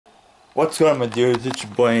What's going on, my dudes? It's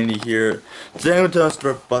your boy Andy here. Today I'm going to tell a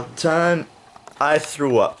story about the time I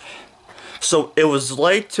threw up. So it was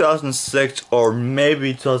late 2006 or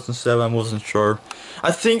maybe 2007, I wasn't sure.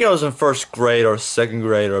 I think I was in first grade or second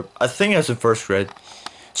grade, or I think I was in first grade.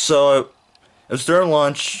 So it was during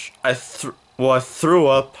lunch. I threw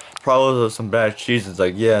up, probably with some bad Cheez-Its, I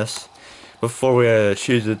guess. Before we had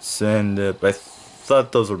Cheez-Its, and I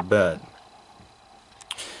thought those were bad.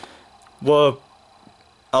 Well,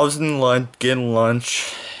 I was in lunch, getting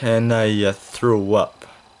lunch, and I threw up.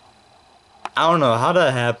 I don't know how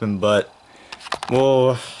that happened, but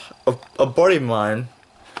a buddy of mine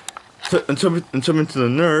took me to the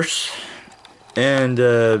nurse, and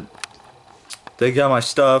they got my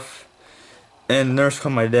stuff, and the nurse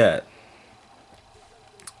called my dad.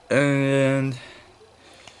 And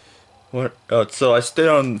what? So I stayed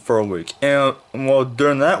on for a week, and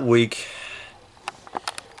during that week,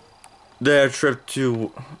 they had a trip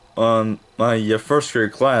to my first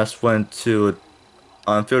grade class went to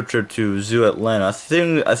on field trip to Zoo Atlanta.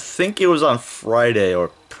 I think it was on Friday or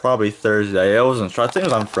probably Thursday. I wasn't sure. I think it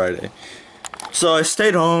was on Friday. So I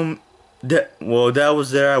stayed home. Dad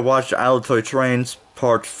was there. I watched Isle Toy Trains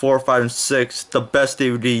parts 4, 5, and 6. The best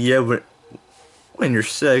DVD yet when you're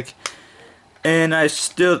sick. And I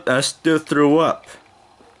still threw up.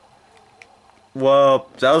 Well,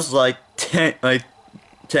 that was like 10 or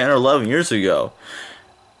 11 years ago.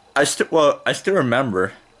 I still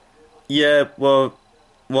remember. Yeah, I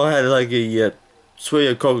had like a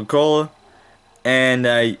swig of Coca-Cola, and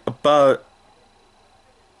about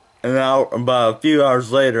a few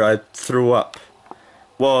hours later, I threw up.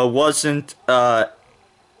 Well, it wasn't the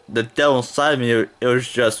devil inside me. It was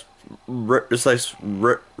just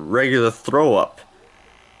regular throw up,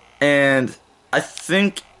 and I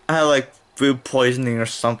think I had like food poisoning or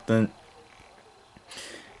something.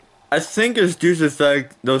 I think it's due to the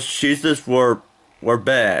fact those cheeses were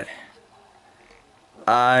bad.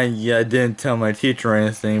 I didn't tell my teacher or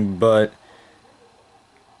anything, but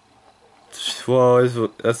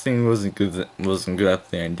that thing wasn't good. That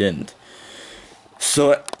thing I didn't.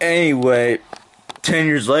 So anyway, 10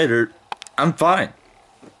 years later, I'm fine.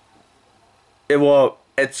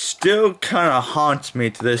 It still kind of haunts me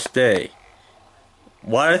to this day.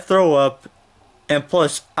 Why I throw up, and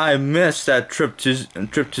plus I missed that trip to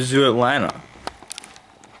Zoo Atlanta.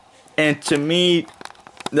 And to me,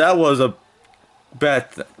 that was a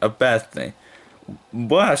bad thing.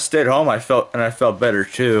 When I stayed home, I felt better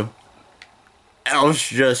too. It was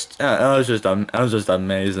just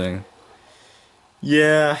amazing.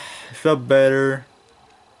 Yeah, I felt better.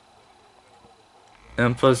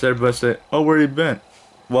 And plus, everybody said, "Oh, where you been?"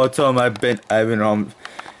 Well, I told them I've been home,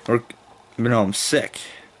 or been home sick.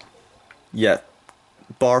 Yeah,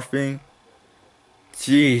 barfing.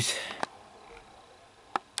 Jeez.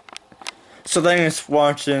 So thanks for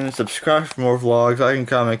watching. Subscribe for more vlogs. Like and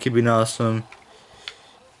comment. Keep being awesome.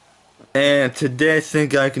 And today I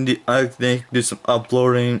think I can do some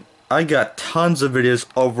uploading. I got tons of videos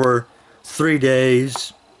over 3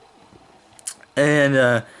 days,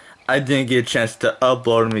 and I didn't get a chance to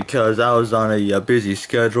upload them because I was on a busy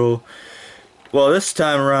schedule. Well, this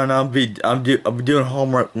time around I'll be doing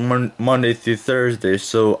homework Monday through Thursday,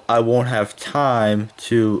 so I won't have time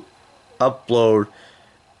to upload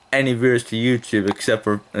any videos to YouTube except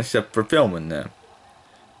for filming them.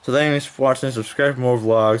 So thanks for watching. Subscribe for more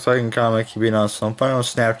vlogs. Like and comment. Keep being awesome. Find on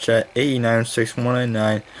Snapchat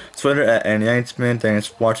 8961199, Twitter at AndyKnightsman. Thanks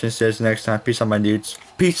for watching. See you next time. Peace out, my dudes.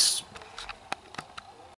 Peace.